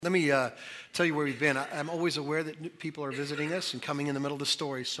Let me tell you where we've been. I'm always aware that people are visiting us and coming in the middle of the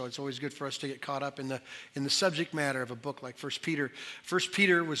story, so it's always good for us to get caught up in the subject matter of a book like 1 Peter. 1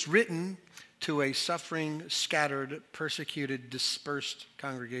 Peter was written to a suffering, scattered, persecuted, dispersed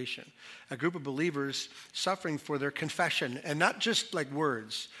congregation, a group of believers suffering for their confession, and not just like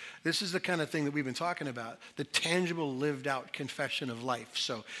words. This is the kind of thing that we've been talking about, the tangible, lived-out confession of life.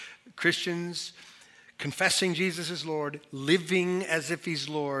 So Christians confessing Jesus is Lord, living as if he's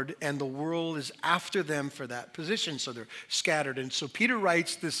Lord, and the world is after them for that position, so they're scattered. And so Peter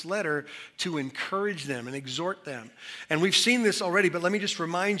writes this letter to encourage them and exhort them. And we've seen this already, but let me just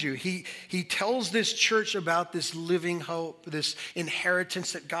remind you, he tells this church about this living hope, this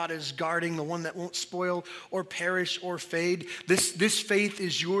inheritance that God is guarding, the one that won't spoil or perish or fade. This faith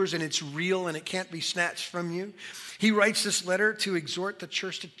is yours, and it's real, and it can't be snatched from you. He writes this letter to exhort the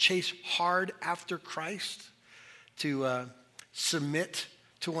church to chase hard after Christ, to submit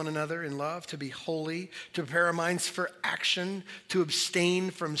to one another in love, to be holy, to prepare our minds for action, to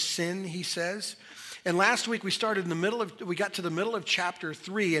abstain from sin, he says. And last week we got to the middle of chapter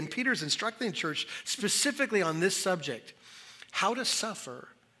 3, and Peter's instructing the church specifically on this subject, how to suffer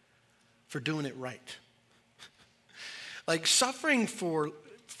for doing it right. Like suffering for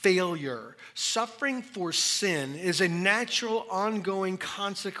failure, suffering for sin is a natural, ongoing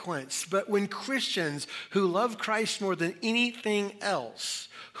consequence. But when Christians who love Christ more than anything else,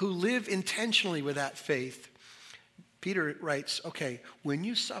 who live intentionally with that faith, Peter writes, okay, when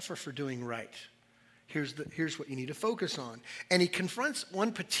you suffer for doing right, here's what you need to focus on. And he confronts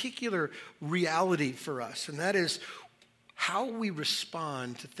one particular reality for us, and that is how we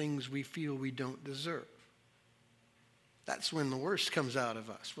respond to things we feel we don't deserve. That's when the worst comes out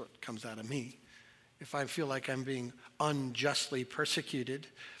of us, what comes out of me. If I feel like I'm being unjustly persecuted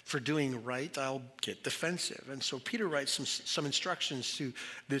for doing right, I'll get defensive. And so Peter writes some instructions to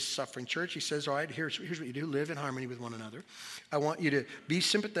this suffering church. He says, all right, here's what you do. Live in harmony with one another. I want you to be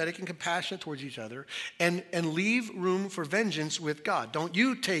sympathetic and compassionate towards each other and leave room for vengeance with God. Don't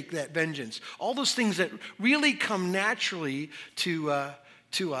you take that vengeance. All those things that really come naturally to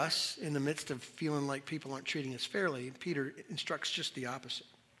us in the midst of feeling like people aren't treating us fairly, Peter instructs just the opposite.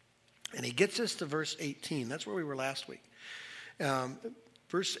 And he gets us to verse 18. That's where we were last week.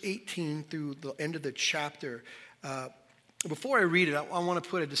 Verse 18 through the end of the chapter. Before I read it, I want to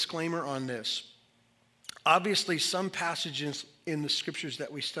put a disclaimer on this. Obviously, some passages in the scriptures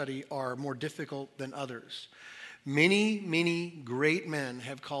that we study are more difficult than others. Many, many great men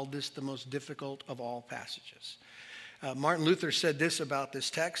have called this the most difficult of all passages. Martin Luther said this about this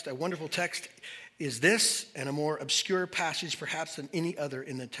text: a wonderful text is this, and a more obscure passage perhaps than any other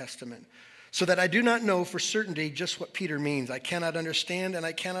in the Testament. So that I do not know for certainty just what Peter means. I cannot understand and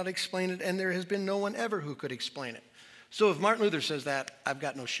I cannot explain it, and there has been no one ever who could explain it. So if Martin Luther says that, I've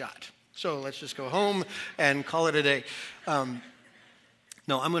got no shot. So let's just go home and call it a day.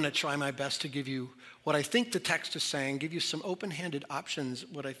 No, I'm going to try my best to give you what I think the text is saying, give you some open-handed options,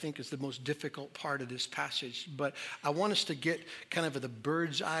 what I think is the most difficult part of this passage. But I want us to get kind of the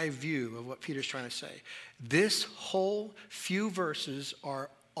bird's eye view of what Peter's trying to say. This whole few verses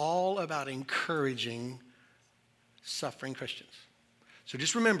are all about encouraging suffering Christians. So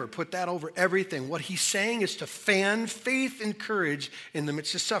just remember, put that over everything. What he's saying is to fan faith and courage in the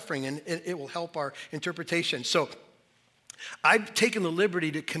midst of suffering, and it will help our interpretation. So I've taken the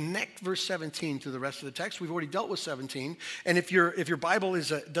liberty to connect verse 17 to the rest of the text. We've already dealt with 17. And if your Bible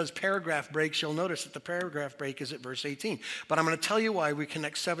does paragraph breaks, you'll notice that the paragraph break is at verse 18. But I'm going to tell you why we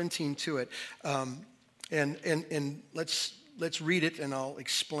connect 17 to it. And let's read it, and I'll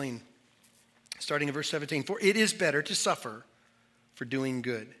explain. Starting in verse 17. For it is better to suffer for doing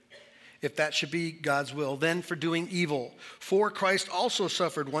good, if that should be God's will, then for doing evil. For Christ also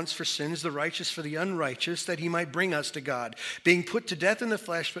suffered once for sins, the righteous for the unrighteous, that he might bring us to God, being put to death in the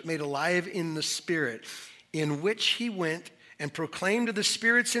flesh, but made alive in the spirit, in which he went and proclaimed to the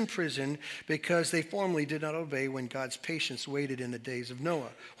spirits in prison, because they formerly did not obey when God's patience waited in the days of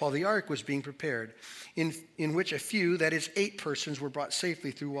Noah, while the ark was being prepared, in which a few, that is 8 persons, were brought safely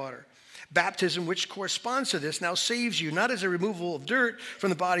through water. Baptism, which corresponds to this, now saves you, not as a removal of dirt from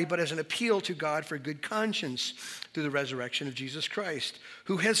the body, but as an appeal to God for good conscience through the resurrection of Jesus Christ,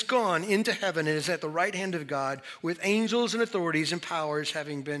 who has gone into heaven and is at the right hand of God, with angels and authorities and powers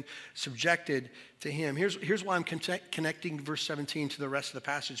having been subjected to him. Here's why I'm connecting verse 17 to the rest of the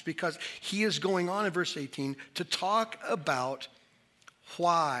passage, because he is going on in verse 18 to talk about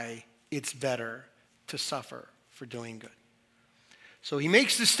why it's better to suffer for doing good. So he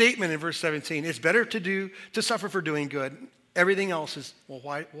makes the statement in verse 17, it's better to suffer for doing good. Everything else is, well,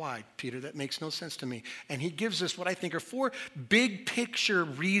 why, Peter? That makes no sense to me. And he gives us what I think are 4 big picture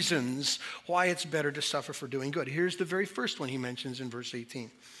reasons why it's better to suffer for doing good. Here's the very first one he mentions in verse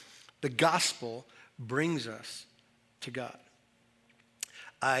 18. The gospel brings us to God.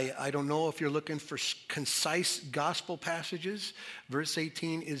 I don't know if you're looking for concise gospel passages. Verse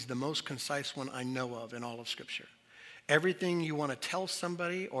 18 is the most concise one I know of in all of Scripture. Everything you want to tell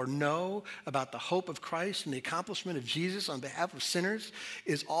somebody or know about the hope of Christ and the accomplishment of Jesus on behalf of sinners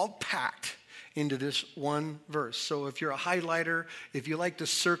is all packed into this one verse. So if you're a highlighter, if you like to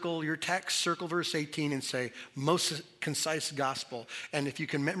circle your text, circle verse 18 and say, most concise gospel. And if you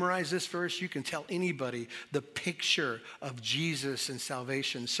can memorize this verse, you can tell anybody the picture of Jesus and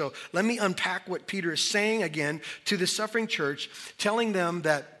salvation. So let me unpack what Peter is saying again to the suffering church, telling them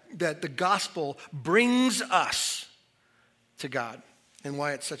that the gospel brings us to God and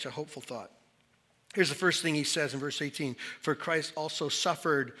why it's such a hopeful thought. Here's the first thing he says in verse 18. For Christ also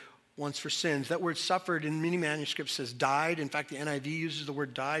suffered once for sins. That word suffered in many manuscripts says died. In fact, the NIV uses the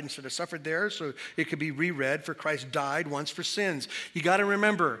word died instead of suffered there, so it could be reread, for Christ died once for sins. You got to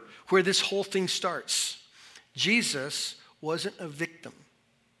remember where this whole thing starts. Jesus wasn't a victim.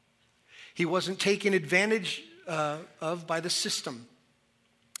 He wasn't taken advantage of by the system.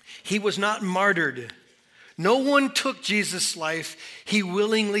 He was not martyred. No one took Jesus' life. He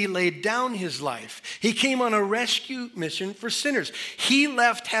willingly laid down his life. He came on a rescue mission for sinners. He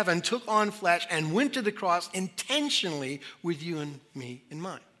left heaven, took on flesh, and went to the cross intentionally with you and me in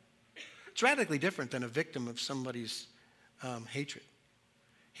mind. It's radically different than a victim of somebody's hatred.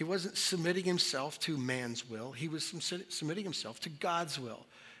 He wasn't submitting himself to man's will. He was submitting himself to God's will,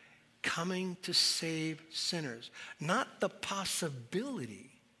 coming to save sinners. Not the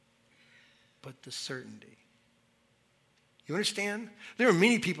possibility, but the certainty. You understand? There are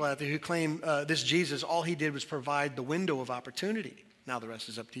many people out there who claim this Jesus, all he did was provide the window of opportunity. Now the rest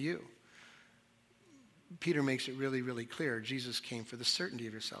is up to you. Peter makes it really, really clear. Jesus came for the certainty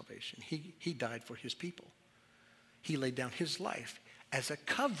of your salvation. He died for his people. He laid down his life as a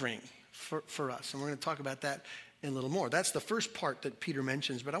covering for us. And we're going to talk about that in a little more. That's the first part that Peter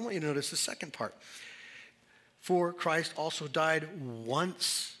mentions, but I want you to notice the second part. For Christ also died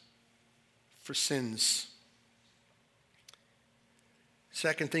once for sins.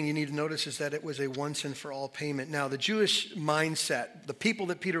 Second thing you need to notice is that it was a once and for all payment. Now, the Jewish mindset, the people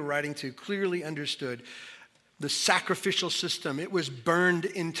that Peter writing to clearly understood the sacrificial system. It was burned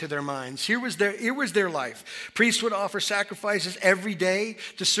into their minds. Here was their life. Priests would offer sacrifices every day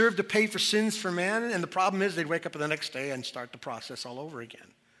to serve to pay for sins for man. And the problem is they'd wake up the next day and start the process all over again.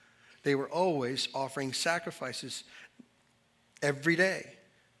 They were always offering sacrifices every day.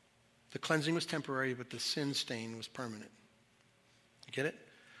 The cleansing was temporary, but the sin stain was permanent. Get it?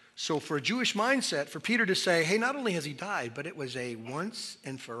 So for a Jewish mindset, for Peter to say, hey, not only has he died, but it was a once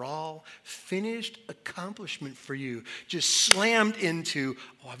and for all finished accomplishment for you. Just slammed into,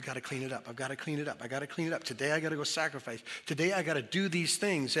 I've got to clean it up. I've got to clean it up. I've got to clean it up. Today I got to go sacrifice. Today I got to do these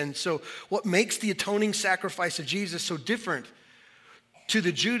things. And so what makes the atoning sacrifice of Jesus so different to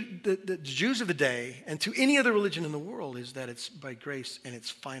the Jews of the day and to any other religion in the world is that it's by grace and it's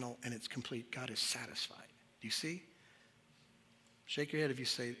final and it's complete. God is satisfied. Do you see? Shake your head if you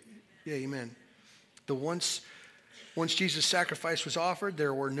say, yeah, amen. Once Jesus' sacrifice was offered,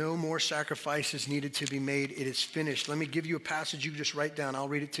 there were no more sacrifices needed to be made. It is finished. Let me give you a passage you just write down. I'll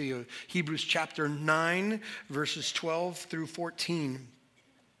read it to you. Hebrews chapter 9, verses 12 through 14.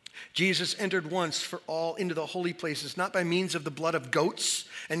 Jesus entered once for all into the holy places, not by means of the blood of goats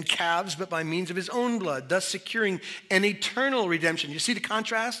and calves, but by means of his own blood, thus securing an eternal redemption. You see the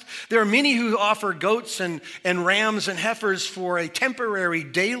contrast? There are many who offer goats and rams and heifers for a temporary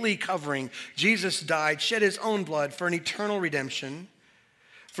daily covering. Jesus died, shed his own blood for an eternal redemption.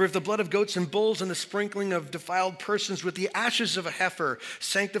 For if the blood of goats and bulls and the sprinkling of defiled persons with the ashes of a heifer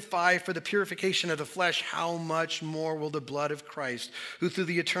sanctify for the purification of the flesh, how much more will the blood of Christ, who through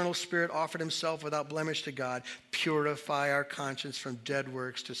the eternal Spirit offered himself without blemish to God, purify our conscience from dead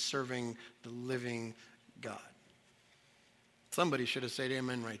works to serving the living God? Somebody should have said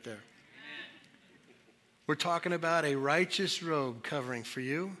amen right there. We're talking about a righteous robe covering for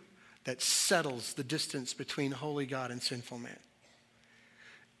you that settles the distance between holy God and sinful man.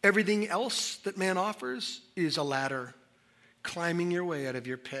 Everything else that man offers is a ladder, climbing your way out of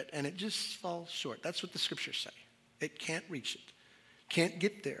your pit, and it just falls short. That's what the scriptures say. It can't reach it, can't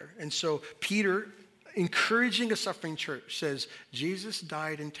get there. And so Peter, encouraging a suffering church says, Jesus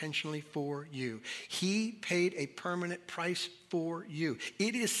died intentionally for you. He paid a permanent price for you.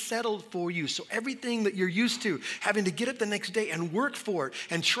 It is settled for you. So everything that you're used to, having to get up the next day and work for it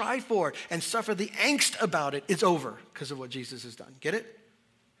and try for it and suffer the angst about it, is over because of what Jesus has done. Get it?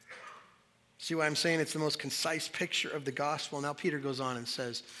 See why I'm saying it's the most concise picture of the gospel? Now Peter goes on and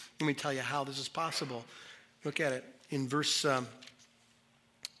says, let me tell you how this is possible. Look at it in verse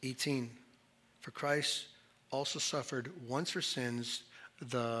 18. For Christ also suffered once for sins,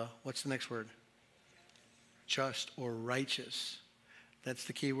 what's the next word? Just or righteous. That's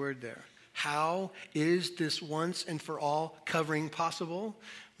the key word there. How is this once and for all covering possible?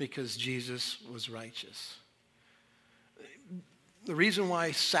 Because Jesus was righteous. The reason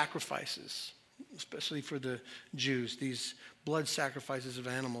why sacrifices, especially for the Jews, these blood sacrifices of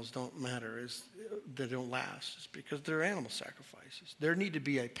animals don't matter, is they don't last. It's because they're animal sacrifices. There need to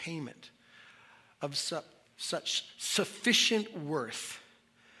be a payment of such sufficient worth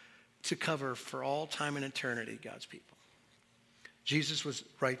to cover for all time and eternity God's people. Jesus was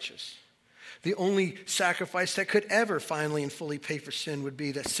righteous. The only sacrifice that could ever finally and fully pay for sin would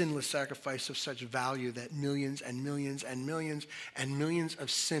be that sinless sacrifice of such value that millions and millions and millions and millions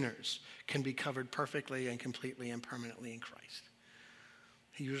of sinners can be covered perfectly and completely and permanently in Christ.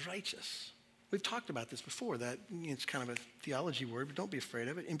 He was righteous. We've talked about this before. That it's kind of a theology word, but don't be afraid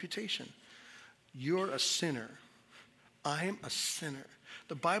of it. Imputation. You're a sinner. I'm a sinner.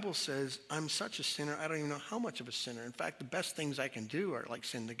 The Bible says I'm such a sinner, I don't even know how much of a sinner. In fact, the best things I can do are like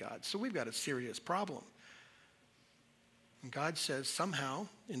sin to God. So we've got a serious problem. And God says somehow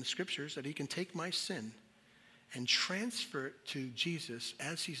in the scriptures that he can take my sin and transfer it to Jesus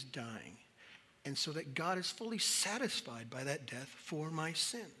as he's dying. And so that God is fully satisfied by that death for my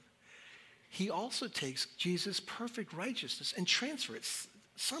sin. He also takes Jesus' perfect righteousness and transfers it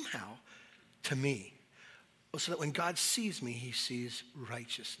somehow to me, so that when God sees me, he sees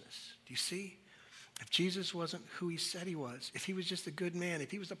righteousness. Do you see? If Jesus wasn't who he said he was, if he was just a good man,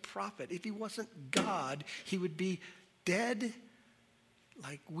 if he was a prophet, if he wasn't God, he would be dead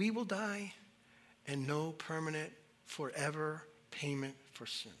like we will die and no permanent forever payment for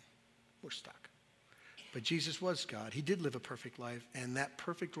sin. We're stuck. But Jesus was God. He did live a perfect life, and that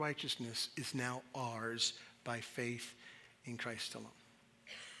perfect righteousness is now ours by faith in Christ alone.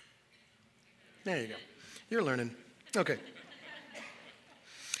 There you go. You're learning. Okay.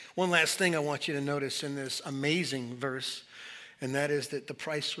 One last thing I want you to notice in this amazing verse, and that is that the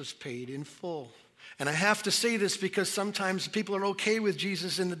price was paid in full. And I have to say this because sometimes people are okay with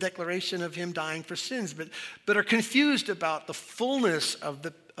Jesus in the declaration of him dying for sins, but are confused about the fullness of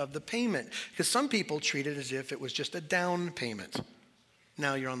the payment. Because some people treat it as if it was just a down payment.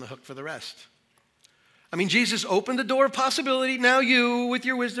 Now you're on the hook for the rest. I mean, Jesus opened the door of possibility. Now you, with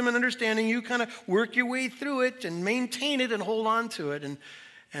your wisdom and understanding, you kind of work your way through it and maintain it and hold on to it.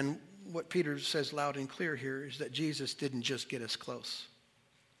 And what Peter says loud and clear here is that Jesus didn't just get us close.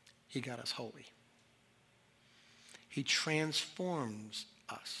 He got us holy. He transforms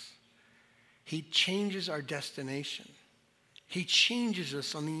us. He changes our destination. He changes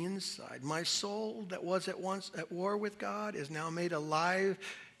us on the inside. My soul that was at once at war with God is now made alive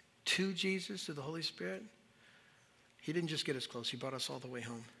to Jesus, to the Holy Spirit. He didn't just get us close. He brought us all the way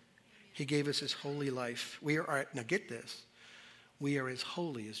home. He gave us his holy life. Now get this. We are as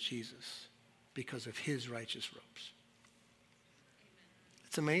holy as Jesus because of his righteous robes.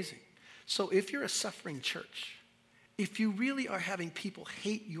 It's amazing. So if you're a suffering church, if you really are having people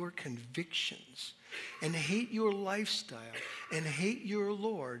hate your convictions and hate your lifestyle and hate your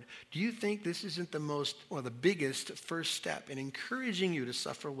Lord, do you think this isn't the most or the biggest first step in encouraging you to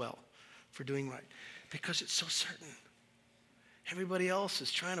suffer well for doing right? Because it's so certain. Everybody else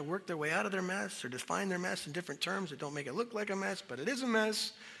is trying to work their way out of their mess or define their mess in different terms that don't make it look like a mess, but it is a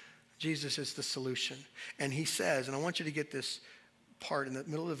mess. Jesus is the solution. And he says, and I want you to get this part in the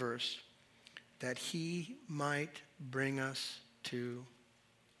middle of the verse, that he might bring us to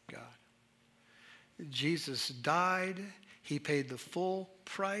God. Jesus died. He paid the full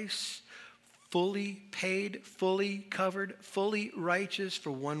price, fully paid, fully covered, fully righteous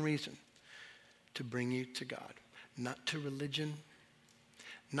for one reason, to bring you to God. Not to religion,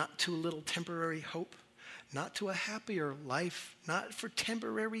 not to a little temporary hope, not to a happier life, not for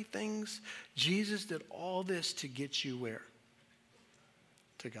temporary things. Jesus did all this to get you where?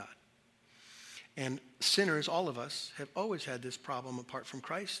 To God. And sinners, all of us, have always had this problem apart from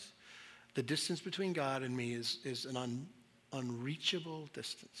Christ. The distance between God and me is an unreachable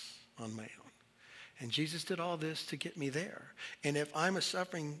distance on my own. And Jesus did all this to get me there. And if I'm a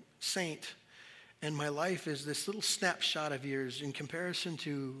suffering saint And my life is this little snapshot of years in comparison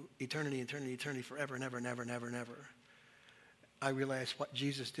to eternity, forever and ever and ever and ever and ever. I realized what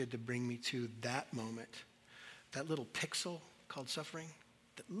Jesus did to bring me to that moment. That little pixel called suffering,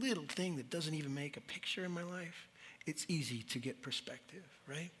 that little thing that doesn't even make a picture in my life. It's easy to get perspective,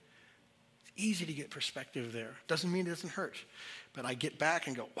 right? It's easy to get perspective there. Doesn't mean it doesn't hurt. But I get back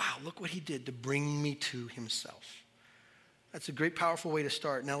and go, wow, look what he did to bring me to himself. That's a great, powerful way to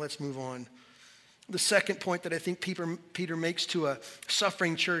start. Now let's move on. The second point that I think Peter makes to a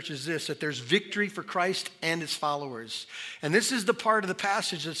suffering church is this, that there's victory for Christ and his followers. And this is the part of the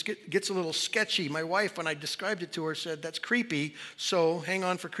passage that gets a little sketchy. My wife, when I described it to her, said, that's creepy, so hang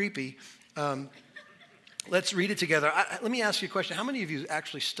on for creepy. Let's read it together. Let me ask you a question. How many of you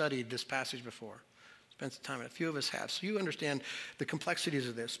actually studied this passage before? Spent some time. A few of us have. So you understand the complexities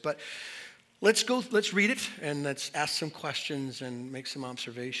of this. But let's read it, and let's ask some questions and make some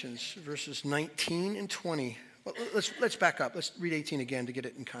observations. Verses 19 and 20. Well, let's back up. Let's read 18 again to get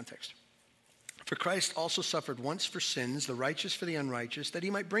it in context. For Christ also suffered once for sins, the righteous for the unrighteous, that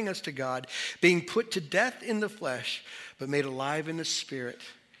he might bring us to God, being put to death in the flesh, but made alive in the Spirit,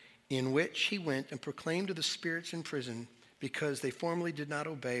 in which he went and proclaimed to the spirits in prison, because they formerly did not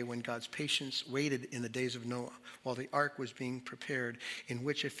obey when God's patience waited in the days of Noah, while the ark was being prepared, in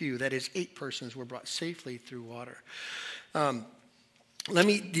which a few, that is 8 persons, were brought safely through water. Let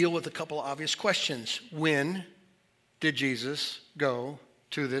me deal with a couple of obvious questions. When did Jesus go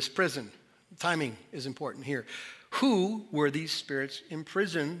to this prison? Timing is important here. Who were these spirits in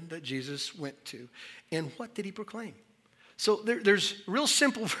prison that Jesus went to? And what did he proclaim? So there's a real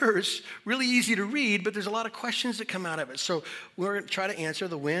simple verse, really easy to read, but there's a lot of questions that come out of it. So we're going to try to answer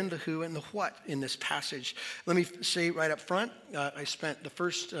the when, the who, and the what in this passage. Let me say right up front, I spent the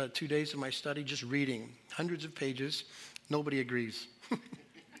first 2 days of my study just reading hundreds of pages. Nobody agrees.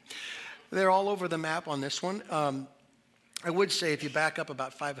 They're all over the map on this one. I would say if you back up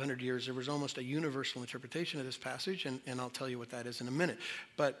about 500 years, there was almost a universal interpretation of this passage, and I'll tell you what that is in a minute.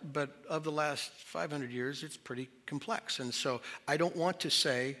 But of the last 500 years, it's pretty complex. And so I don't want to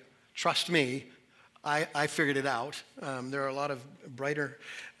say, trust me, I figured it out. There are a lot of brighter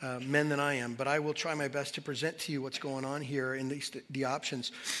men than I am, but I will try my best to present to you what's going on here in the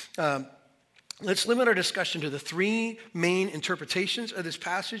options. Let's limit our discussion to the 3 main interpretations of this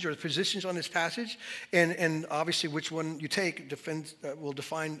passage, or the positions on this passage, and obviously which one you take will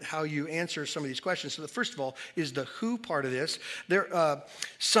define how you answer some of these questions. So the first of all is the who part of this.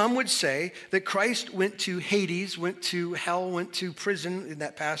 Some would say that Christ went to Hades, went to hell, went to prison in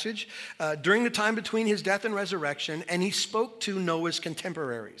that passage during the time between his death and resurrection, and he spoke to Noah's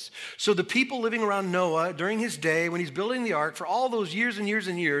contemporaries. So the people living around Noah during his day when he's building the ark for all those years and years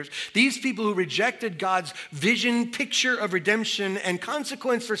and years, these people who rejected God's vision, picture of redemption, and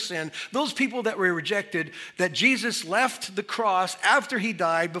consequence for sin, those people that were rejected, that Jesus left the cross after he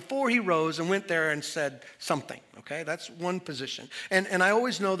died, before he rose, and went there and said something. Okay, that's one position. And I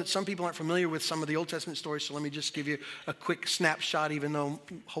always know that some people aren't familiar with some of the Old Testament stories, so let me just give you a quick snapshot, even though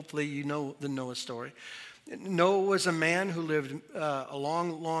hopefully you know the Noah story. Noah was a man who lived a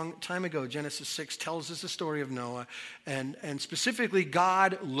long, long time ago. Genesis 6 tells us the story of Noah. And specifically,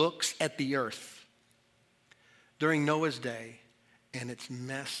 God looks at the earth during Noah's day, and it's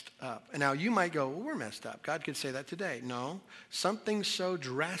messed up. And now you might go, well, we're messed up. God could say that today. No, something so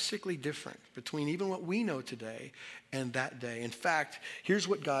drastically different between even what we know today and that day. In fact, here's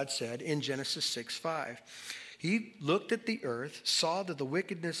what God said in Genesis 6:5. He looked at the earth, saw that the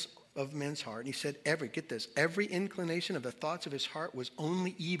wickedness of men's heart, and he said, every inclination of the thoughts of his heart was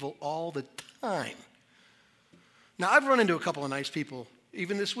only evil all the time. Now, I've run into a couple of nice people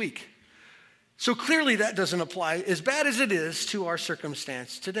even this week. So clearly that doesn't apply, as bad as it is, to our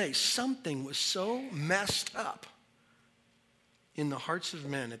circumstance today. Something was so messed up in the hearts of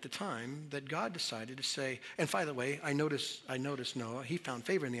men at the time that God decided to say, and by the way, I noticed Noah, he found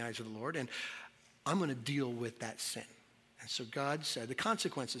favor in the eyes of the Lord, and I'm going to deal with that sin. And so God said, the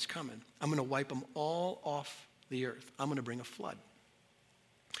consequence is coming. I'm going to wipe them all off the earth. I'm going to bring a flood.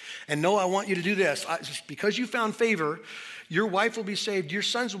 And Noah, I want you to do this. Because you found favor, your wife will be saved, your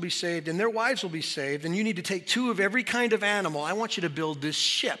sons will be saved, and their wives will be saved, and you need to take 2 of every kind of animal. I want you to build this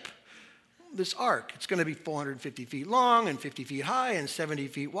ship, this ark. It's going to be 450 feet long and 50 feet high and 70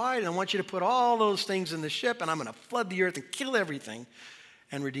 feet wide, and I want you to put all those things in the ship, and I'm going to flood the earth and kill everything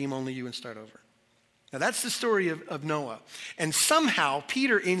and redeem only you and start over. Now, that's the story of Noah. And somehow,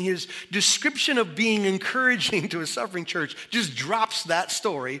 Peter, in his description of being encouraging to a suffering church, just drops that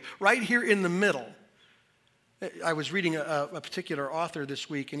story right here in the middle. I was reading a particular author this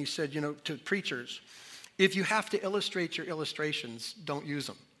week, and he said, to preachers, if you have to illustrate your illustrations, don't use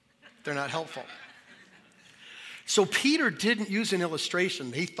them. They're not helpful. So Peter didn't use an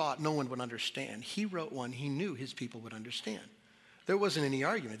illustration he thought no one would understand. He wrote one he knew his people would understand. There wasn't any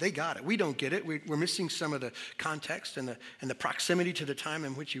argument. They got it. We don't get it. We're missing some of the context and the proximity to the time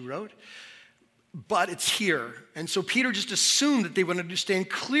in which he wrote. But it's here. And so Peter just assumed that they would understand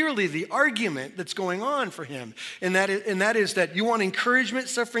clearly the argument that's going on for him. And that is that you want encouragement,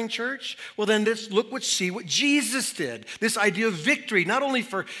 suffering church? Well, then see what Jesus did. This idea of victory, not only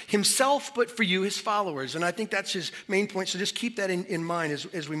for himself, but for you, his followers. And I think that's his main point. So just keep that in mind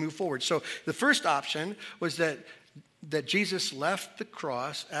as we move forward. So the first option was that Jesus left the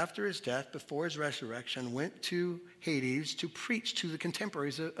cross after his death, before his resurrection, went to Hades to preach to the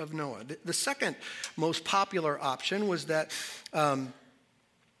contemporaries of Noah. The second most popular option was that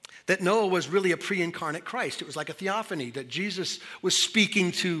Noah was really a pre-incarnate Christ. It was like a theophany, that Jesus was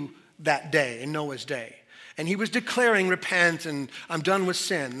speaking to that day, in Noah's day. And he was declaring, repent, and I'm done with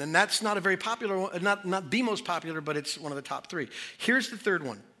sin. And that's not a very popular one, not the most popular, but it's one of the top three. Here's the third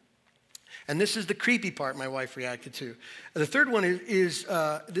one. And this is the creepy part my wife reacted to. The third one is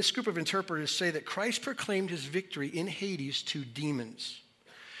this group of interpreters say that Christ proclaimed his victory in Hades to demons.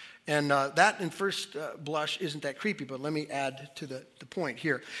 And that, in first blush, isn't that creepy, but let me add to the point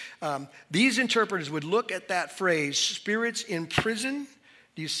here. These interpreters would look at that phrase, spirits in prison,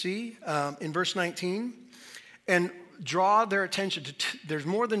 do you see, in verse 19, and draw their attention to there's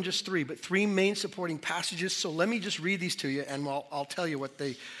more than just three, but three main supporting passages. So let me just read these to you, and I'll tell you what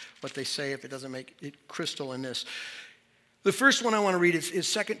they say if it doesn't make it crystal in this. The first one I want to read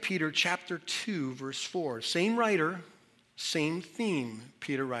is 2 Peter chapter 2, verse 4. Same writer, same theme,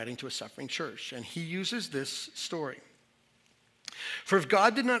 Peter writing to a suffering church. And he uses this story. For if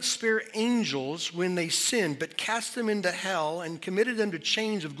God did not spare angels when they sinned, but cast them into hell and committed them to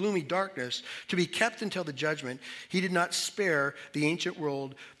chains of gloomy darkness to be kept until the judgment, he did not spare the ancient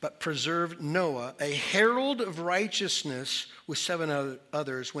world, but preserved Noah, a herald of righteousness, with 7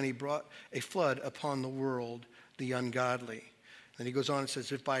 others when he brought a flood upon the world, the ungodly. Then he goes on and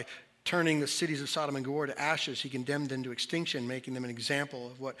says, if by turning the cities of Sodom and Gomorrah to ashes, he condemned them to extinction, making them an example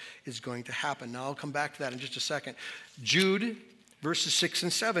of what is going to happen. Now I'll come back to that in just a second. Jude, verses 6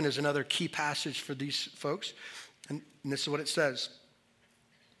 and 7 is another key passage for these folks. And this is what it says.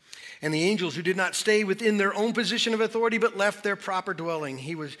 And the angels who did not stay within their own position of authority, but left their proper dwelling,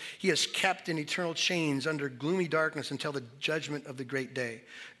 he has kept in eternal chains under gloomy darkness until the judgment of the great day.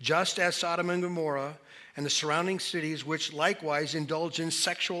 Just as Sodom and Gomorrah and the surrounding cities, which likewise indulged in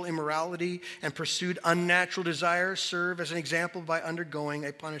sexual immorality and pursued unnatural desires, serve as an example by undergoing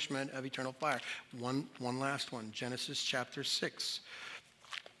a punishment of eternal fire. One last one, Genesis chapter 6.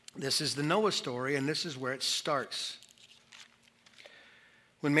 This is the Noah story, and this is where it starts.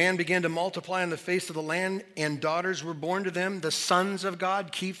 When man began to multiply on the face of the land and daughters were born to them, the sons of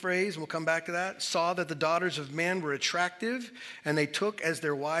God, key phrase, we'll come back to that, saw that the daughters of man were attractive, and they took as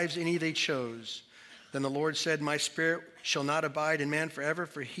their wives any they chose. Then the Lord said, my spirit shall not abide in man forever,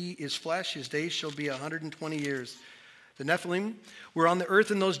 for he is flesh. His days shall be 120 years. The Nephilim were on the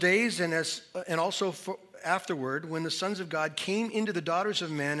earth in those days, and also afterward, when the sons of God came into the daughters of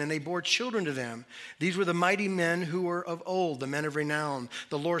men, and they bore children to them. These were the mighty men who were of old, the men of renown.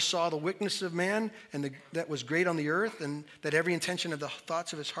 The Lord saw the wickedness of man, and that was great on the earth, and that every intention of the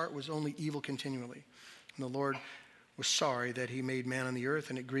thoughts of his heart was only evil continually. And the Lord was sorry that he made man on the earth,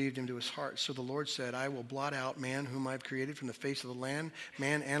 and it grieved him to his heart. So the Lord said, I will blot out man whom I have created from the face of the land,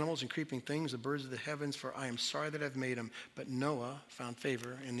 man, animals, and creeping things, the birds of the heavens, for I am sorry that I have made him. But Noah found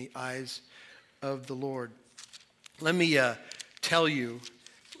favor in the eyes of the Lord. Let me tell you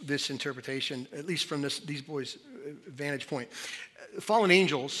this interpretation, at least from these boys' vantage point. Fallen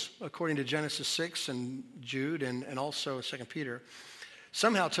angels, according to Genesis 6 and Jude and also 2 Peter,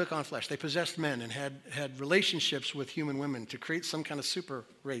 somehow took on flesh. They possessed men and had relationships with human women to create some kind of super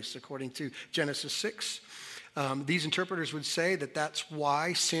race, according to Genesis 6. These interpreters would say that that's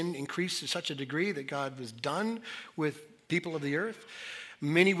why sin increased to such a degree that God was done with people of the earth.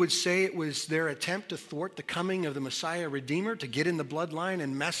 Many would say it was their attempt to thwart the coming of the Messiah Redeemer, to get in the bloodline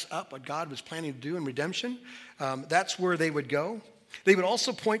and mess up what God was planning to do in redemption. That's where they would go. They would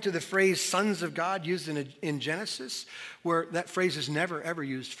also point to the phrase sons of God used in Genesis, where that phrase is never, ever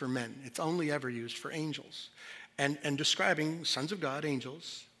used for men. It's only ever used for angels. And describing sons of God,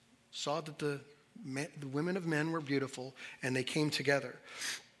 angels, saw that the women of men were beautiful, and they came together.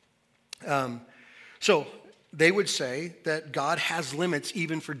 So they would say that God has limits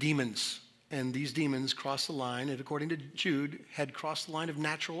even for demons. And these demons crossed the line, and according to Jude, had crossed the line of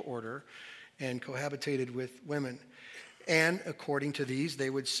natural order and cohabitated with women. And according to these, they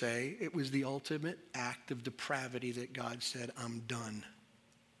would say it was the ultimate act of depravity that God said, I'm done.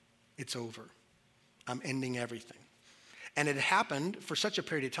 It's over. I'm ending everything. And it happened for such a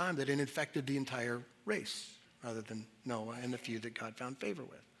period of time that it infected the entire race, rather than Noah and the few that God found favor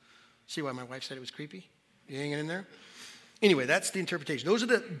with. See why my wife said it was creepy? You hanging in there? Anyway, that's the interpretation. Those are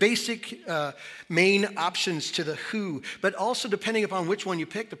the basic main options to the who, but also depending upon which one you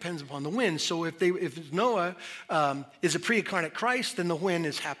pick depends upon the when. So if Noah is a pre-incarnate Christ, then the when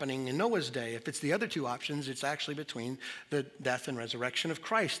is happening in Noah's day. If it's the other two options, it's actually between the death and resurrection of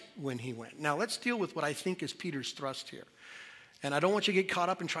Christ when he went. Now let's deal with what I think is Peter's thrust here. And I don't want you to get caught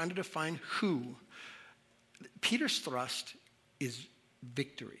up in trying to define who. Peter's thrust is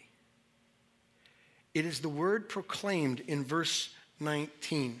victory. It is the word proclaimed in verse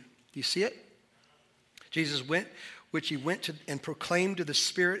 19. Do you see it? Jesus went, which he went to and proclaimed to the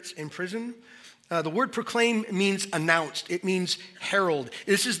spirits in prison. The word proclaim means announced. It means herald.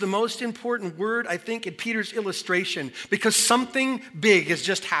 This is the most important word, I think, in Peter's illustration because something big has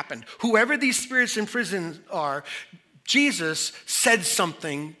just happened. Whoever these spirits in prison are, Jesus said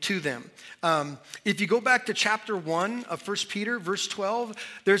something to them. If you go back to chapter 1 of 1 Peter, verse 12,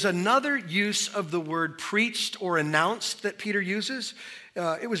 there's another use of the word preached or announced that Peter uses.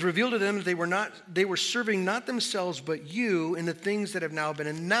 It was revealed to them that they were serving not themselves but you in the things that have now been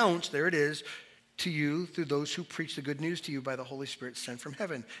announced, there it is, to you through those who preach the good news to you by the Holy Spirit sent from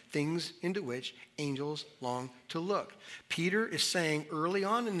heaven, things into which angels long to look. Peter is saying early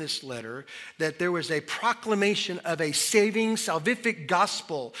on in this letter that there was a proclamation of a saving, salvific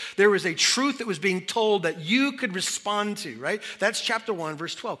gospel. There was a truth that was being told that you could respond to, right? That's chapter 1,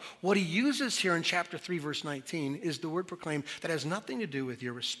 verse 12. What he uses here in chapter 3, verse 19 is the word proclaim that has nothing to do with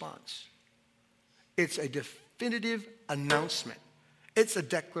your response. It's a definitive announcement. It's a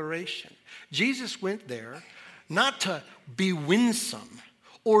declaration. Jesus went there not to be winsome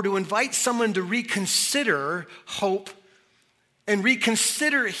or to invite someone to reconsider hope and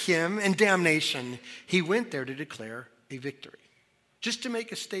reconsider him and damnation. He went there to declare a victory, just to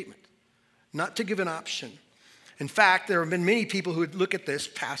make a statement, not to give an option. In fact, there have been many people who would look at this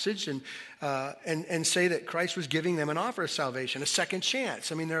passage and say that Christ was giving them an offer of salvation, a second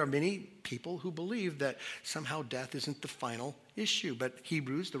chance. I mean, there are many people who believe that somehow death isn't the final issue. But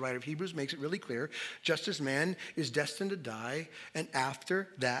the writer of Hebrews makes it really clear, just as man is destined to die and after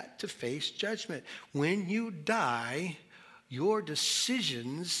that to face judgment. When you die, your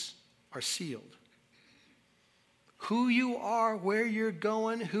decisions are sealed. Who you are, where you're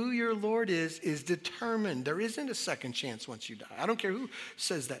going, who your Lord is determined. There isn't a second chance once you die. I don't care who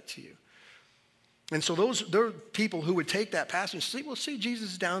says that to you. And so there are people who would take that passage and say, well, see,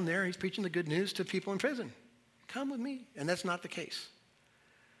 Jesus is down there. He's preaching the good news to people in prison. Come with me. And that's not the case.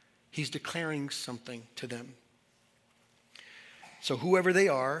 He's declaring something to them. So whoever they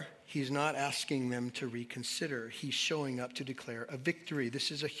are, he's not asking them to reconsider. He's showing up to declare a victory. This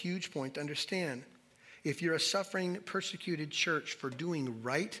is a huge point to understand. If you're a suffering, persecuted church for doing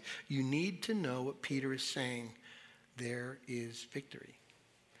right, you need to know what Peter is saying. There is victory.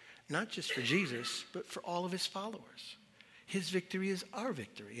 Not just for Jesus, but for all of his followers. His victory is our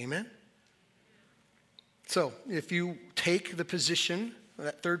victory. Amen? So, if you take the position,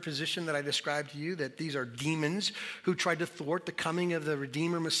 that third position that I described to you, that these are demons who tried to thwart the coming of the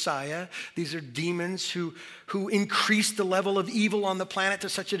Redeemer Messiah. These are demons who increased the level of evil on the planet to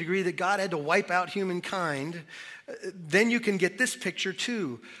such a degree that God had to wipe out humankind. Then you can get this picture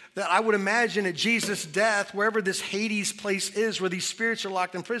too, that I would imagine at Jesus' death, wherever this Hades place is, where these spirits are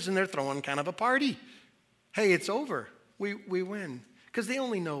locked in prison, they're throwing kind of a party. Hey, it's over. We win. Because they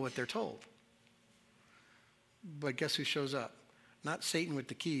only know what they're told. But guess who shows up? Not Satan with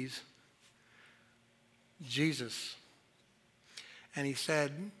the keys, Jesus. And he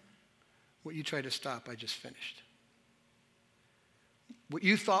said, what you tried to stop, I just finished. What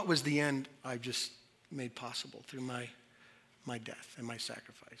you thought was the end, I just made possible through my death and my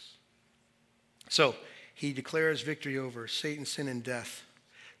sacrifice. So he declares victory over Satan, sin, and death.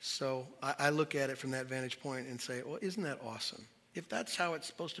 So I look at it from that vantage point and say, well, isn't that awesome? If that's how it's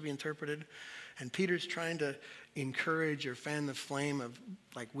supposed to be interpreted, and Peter's trying to encourage or fan the flame of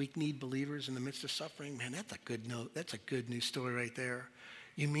like weak-kneed believers in the midst of suffering, man, that's a good note. That's a good news story right there.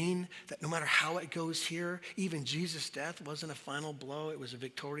 You mean that no matter how it goes here, even Jesus' death wasn't a final blow, it was a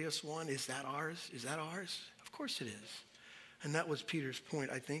victorious one? Is that ours? Is that ours? Of course it is. And that was Peter's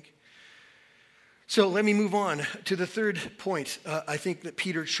point, I think. So let me move on to the third point I think that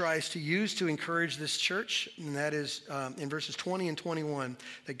Peter tries to use to encourage this church, and that is in verses 20 and 21,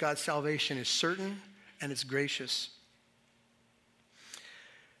 that God's salvation is certain and it's gracious.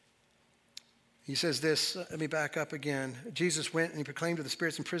 He says this, let me back up again. Jesus went and he proclaimed to the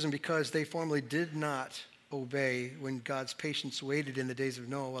spirits in prison because they formerly did not obey when God's patience waited in the days of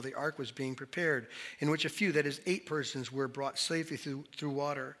Noah while the ark was being prepared, in which a few, that is 8 persons, were brought safely through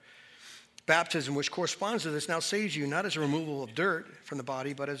water. Baptism, which corresponds to this, now saves you, not as a removal of dirt from the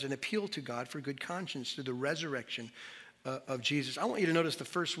body, but as an appeal to God for good conscience through the resurrection of Jesus. I want you to notice the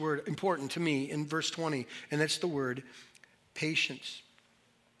first word, important to me, in verse 20, and that's the word patience.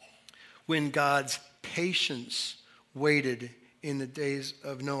 When God's patience waited in the days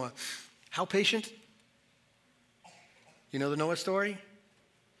of Noah. How patient? You know the Noah story?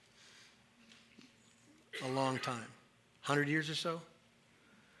 A long time. 100 years or so?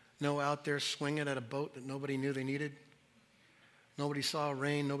 Noah out there swinging at a boat that nobody knew they needed. Nobody saw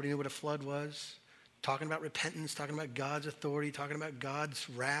rain. Nobody knew what a flood was. Talking about repentance, talking about God's authority, talking about God's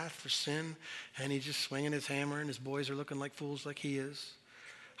wrath for sin. And he's just swinging his hammer, and his boys are looking like fools like he is.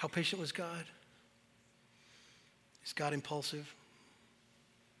 How patient was God? Is God impulsive?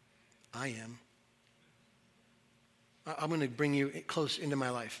 I am. I'm going to bring you close into my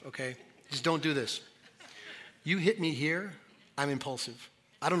life, okay? Just don't do this. You hit me here, I'm impulsive.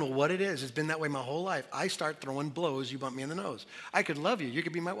 I don't know what it is. It's been that way my whole life. I start throwing blows, you bump me in the nose. I could love you. You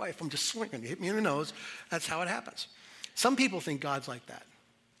could be my wife. I'm just swinging. You hit me in the nose. That's how it happens. Some people think God's like that.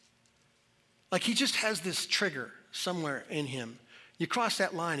 Like he just has this trigger somewhere in him. You cross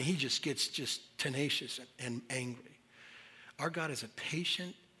that line and he just gets just tenacious and angry. Our God is a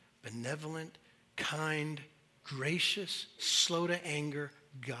patient, benevolent, kind, gracious, slow to anger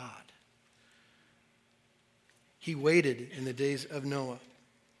God. He waited in the days of Noah.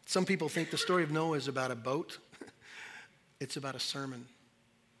 Some people think the story of Noah is about a boat. It's about a sermon.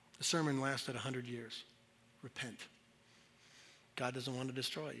 The sermon lasted 100 years. Repent. God doesn't want to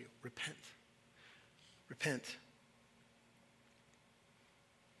destroy you. Repent. Repent.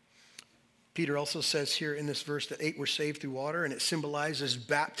 Peter also says here in this verse that 8 were saved through water, and it symbolizes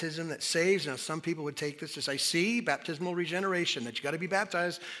baptism that saves. Now, some people would take this as, I see, baptismal regeneration, that you got to be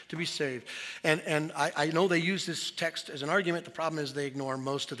baptized to be saved. And I know they use this text as an argument. The problem is they ignore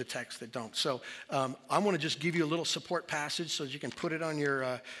most of the text that don't. So I want to just give you a little support passage so that you can put it on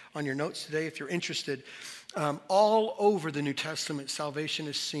your notes today if you're interested. All over the New Testament, salvation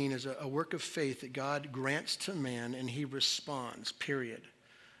is seen as a work of faith that God grants to man, and he responds, period.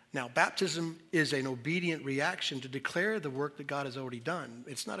 Now, baptism is an obedient reaction to declare the work that God has already done.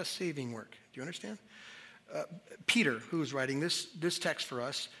 It's not a saving work. Do you understand? Peter, who is writing this text for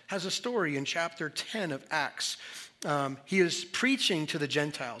us, has a story in chapter 10 of Acts. He is preaching to the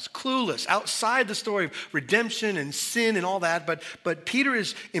Gentiles, clueless, outside the story of redemption and sin and all that. But Peter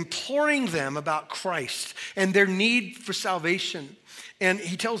is imploring them about Christ and their need for salvation. And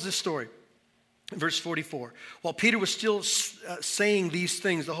he tells this story. Verse 44, while Peter was still saying these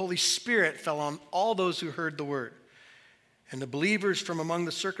things, the Holy Spirit fell on all those who heard the word. And the believers from among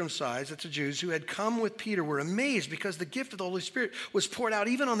the circumcised, that's the Jews, who had come with Peter were amazed because the gift of the Holy Spirit was poured out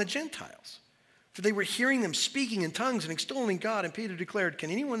even on the Gentiles. For they were hearing them speaking in tongues and extolling God. And Peter declared,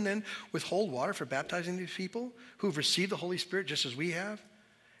 can anyone then withhold water for baptizing these people who have received the Holy Spirit just as we have?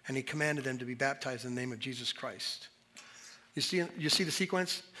 And he commanded them to be baptized in the name of Jesus Christ. You see the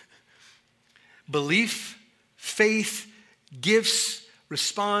sequence? Belief, faith, gifts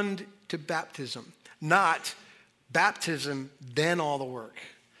respond to baptism, not baptism, then all the work.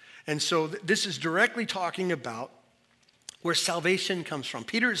 And so this is directly talking about where salvation comes from.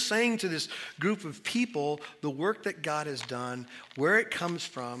 Peter is saying to this group of people the work that God has done, where it comes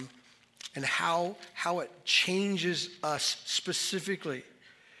from, and how it changes us specifically.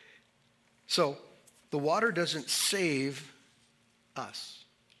 So the water doesn't save us,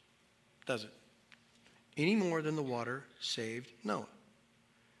 does it? Any more than the water saved Noah.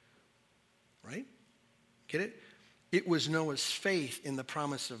 Right? Get it? It was Noah's faith in the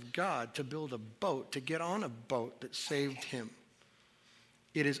promise of God to build a boat, to get on a boat that saved him.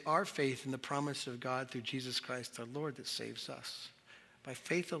 It is our faith in the promise of God through Jesus Christ our Lord that saves us. By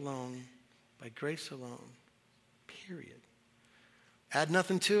faith alone, by grace alone, period. Add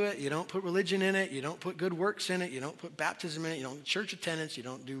nothing to it. You don't put religion in it. You don't put good works in it. You don't put baptism in it. You don't church attendance. You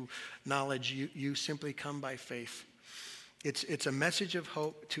don't do knowledge. You simply come by faith. It's a message of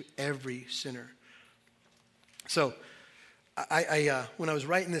hope to every sinner. So I when I was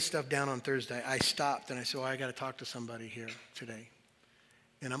writing this stuff down on Thursday, I stopped and I said, well, I got to talk to somebody here today.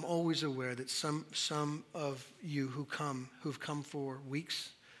 And I'm always aware that some of you who've come for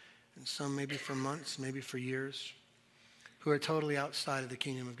weeks, and some maybe for months, maybe for years, who are totally outside of the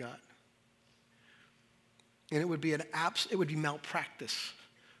kingdom of God. And it would be malpractice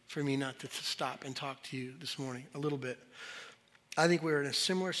for me not to stop and talk to you this morning a little bit. I think we're in a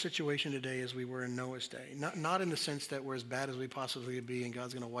similar situation today as we were in Noah's day. Not in the sense that we're as bad as we possibly could be and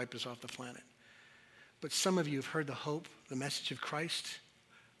God's going to wipe us off the planet. But some of you have heard the hope, the message of Christ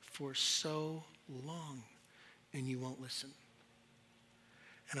for so long, and you won't listen.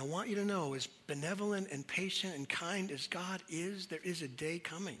 And I want you to know, as benevolent and patient and kind as God is, there is a day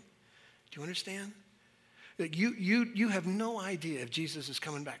coming. Do you understand? That you have no idea if Jesus is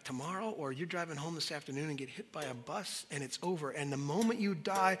coming back tomorrow, or you're driving home this afternoon and get hit by a bus and it's over. And the moment you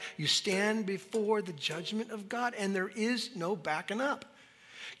die, you stand before the judgment of God, and there is no backing up.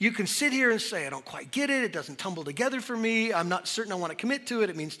 You can sit here and say, I don't quite get it. It doesn't tumble together for me. I'm not certain I want to commit to it.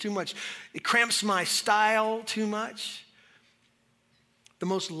 It means too much. It cramps my style too much. The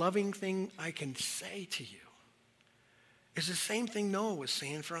most loving thing I can say to you is the same thing Noah was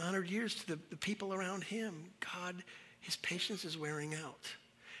saying for 100 years to the people around him. God, his patience is wearing out,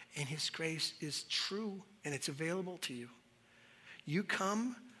 and his grace is true, and it's available to you. You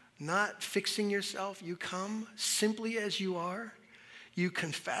come not fixing yourself. You come simply as you are. You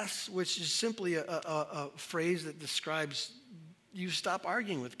confess, which is simply a phrase that describes you stop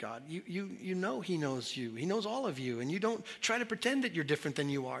arguing with God. You know he knows you. He knows all of you. And you don't try to pretend that you're different than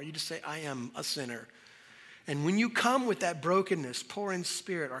you are. You just say, I am a sinner. And when you come with that brokenness, poor in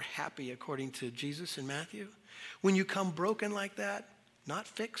spirit are happy, according to Jesus in Matthew. When you come broken like that, not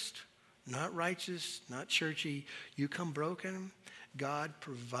fixed, not righteous, not churchy, you come broken, God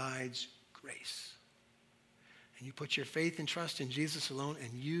provides grace. And you put your faith and trust in Jesus alone,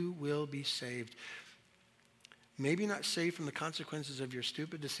 and you will be saved. Maybe not saved from the consequences of your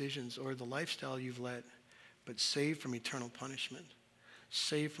stupid decisions or the lifestyle you've led, but saved from eternal punishment,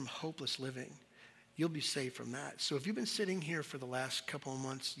 saved from hopeless living. You'll be saved from that. So if you've been sitting here for the last couple of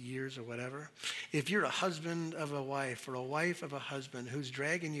months, years, or whatever, if you're a husband of a wife or a wife of a husband who's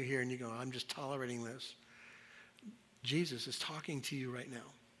dragging you here and you go, I'm just tolerating this, Jesus is talking to you right now.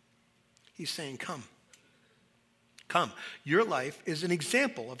 He's saying, come. Come. Your life is an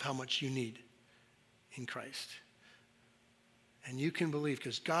example of how much you need in Christ. And you can believe,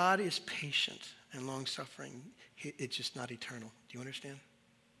 because God is patient and long-suffering. It's just not eternal. Do you understand?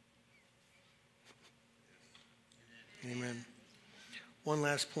 Amen. One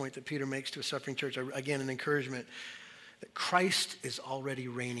last point that Peter makes to a suffering church, again, an encouragement, that Christ is already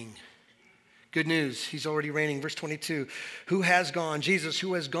reigning. Good news, he's already reigning. Verse 22, who has gone? Jesus,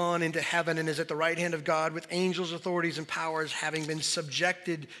 who has gone into heaven and is at the right hand of God with angels, authorities, and powers having been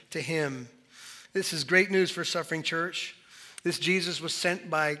subjected to him. This is great news for a suffering church. This Jesus was sent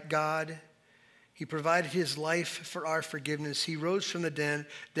by God. He provided his life for our forgiveness. He rose from the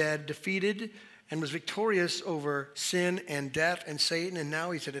dead, defeated and was victorious over sin and death and Satan. And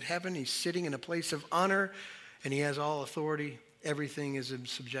now he's at heaven. He's sitting in a place of honor, and he has all authority. Everything is in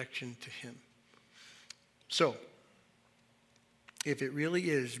subjection to him. So, if it really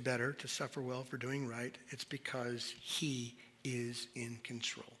is better to suffer well for doing right, it's because he is in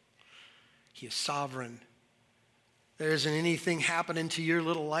control. He is sovereign. There isn't anything happening to your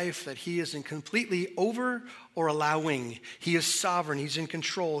little life that he isn't completely over or allowing. He is sovereign. He's in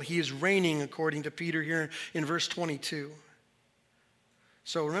control. He is reigning, according to Peter here in verse 22.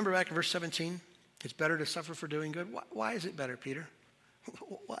 So remember back in verse 17, it's better to suffer for doing good. Why is it better, Peter?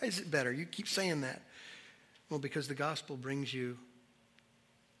 Why is it better? You keep saying that. Well, because the gospel brings you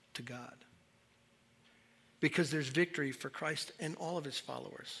to God. Because there's victory for Christ and all of his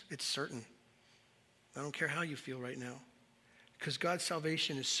followers. It's certain. I don't care how you feel right now. Because God's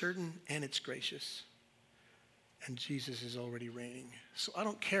salvation is certain and it's gracious. And Jesus is already reigning. So I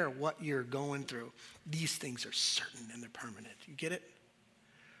don't care what you're going through. These things are certain and they're permanent. You get it?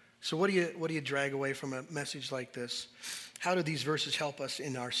 So what do you drag away from a message like this? How do these verses help us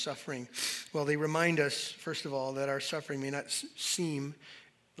in our suffering? Well, they remind us, first of all, that our suffering may not seem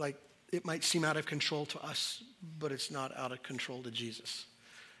like it might seem out of control to us, but it's not out of control to Jesus.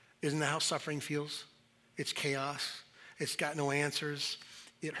 Isn't that how suffering feels? It's chaos. It's got no answers.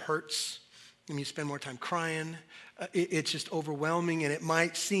 It hurts. And you spend more time crying. It's just overwhelming, and it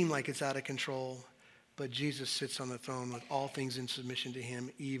might seem like it's out of control. But Jesus sits on the throne with all things in submission to him,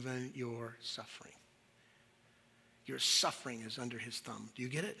 even your suffering. Your suffering is under his thumb. Do you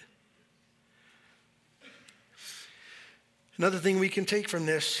get it? Another thing we can take from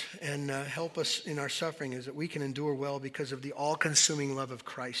this and help us in our suffering is that we can endure well because of the all-consuming love of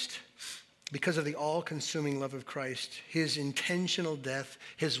Christ. Because of the all-consuming love of Christ, his intentional death,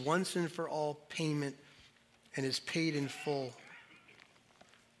 his once and for all payment, and his paid in full.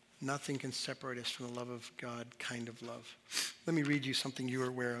 Nothing can separate us from the love of God kind of love. Let me read you something you are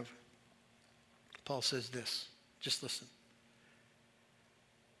aware of. Paul says this. Just listen.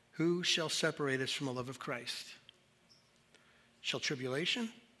 Who shall separate us from the love of Christ? Shall tribulation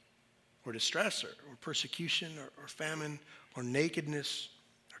or distress or persecution or famine or nakedness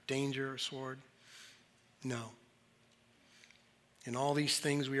or danger or sword? No. In all these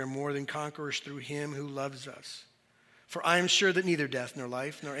things we are more than conquerors through him who loves us. For I am sure that neither death, nor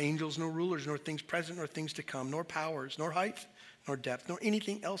life, nor angels, nor rulers, nor things present, nor things to come, nor powers, nor height, nor depth, nor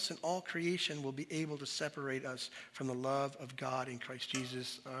anything else in all creation will be able to separate us from the love of God in Christ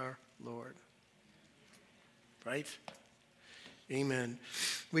Jesus our Lord. Right? Amen.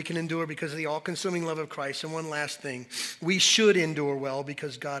 We can endure because of the all-consuming love of Christ. And one last thing. We should endure well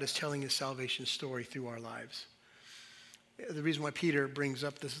because God is telling his salvation story through our lives. The reason why Peter brings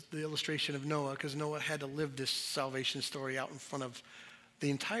up the illustration of Noah, because Noah had to live this salvation story out in front of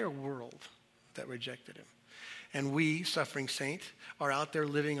the entire world that rejected him. And we, suffering saint, are out there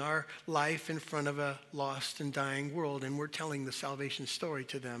living our life in front of a lost and dying world, and we're telling the salvation story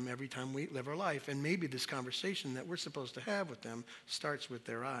to them every time we live our life. And maybe this conversation that we're supposed to have with them starts with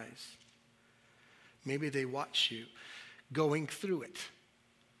their eyes. Maybe they watch you going through it.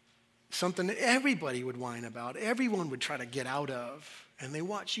 Something that everybody would whine about, everyone would try to get out of, and they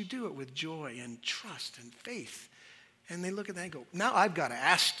watch you do it with joy and trust and faith. And they look at that and go, now I've got to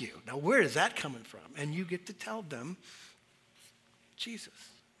ask you, now where is that coming from? And you get to tell them Jesus,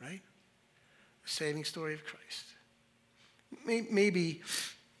 right? The saving story of Christ. Maybe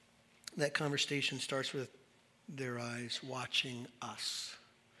that conversation starts with their eyes watching us.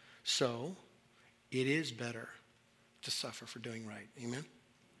 So it is better to suffer for doing right. Amen?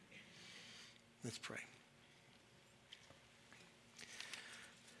 Let's pray.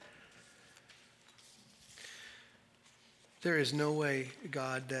 There is no way,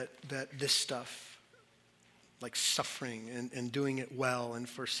 God, that this stuff, like suffering and doing it well and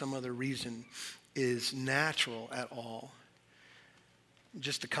for some other reason, is natural at all.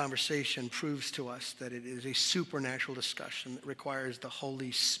 Just the conversation proves to us that it is a supernatural discussion that requires the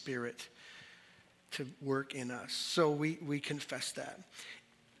Holy Spirit to work in us. So we confess that.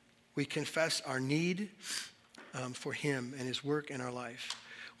 We confess our need for him and his work in our life.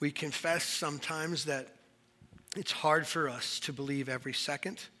 We confess sometimes that it's hard for us to believe every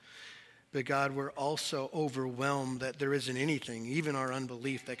second. But God, we're also overwhelmed that there isn't anything, even our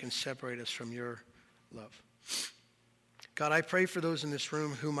unbelief, that can separate us from your love. God, I pray for those in this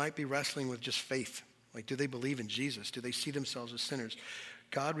room who might be wrestling with just faith. Like, do they believe in Jesus? Do they see themselves as sinners?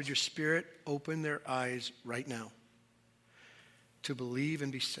 God, would your Spirit open their eyes right now to believe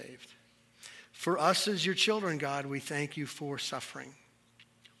and be saved? For us as your children, God, we thank you for suffering.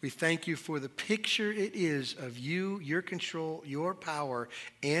 We thank you for the picture it is of you, your control, your power,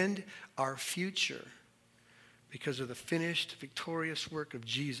 and our future because of the finished, victorious work of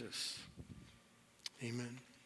Jesus. Amen.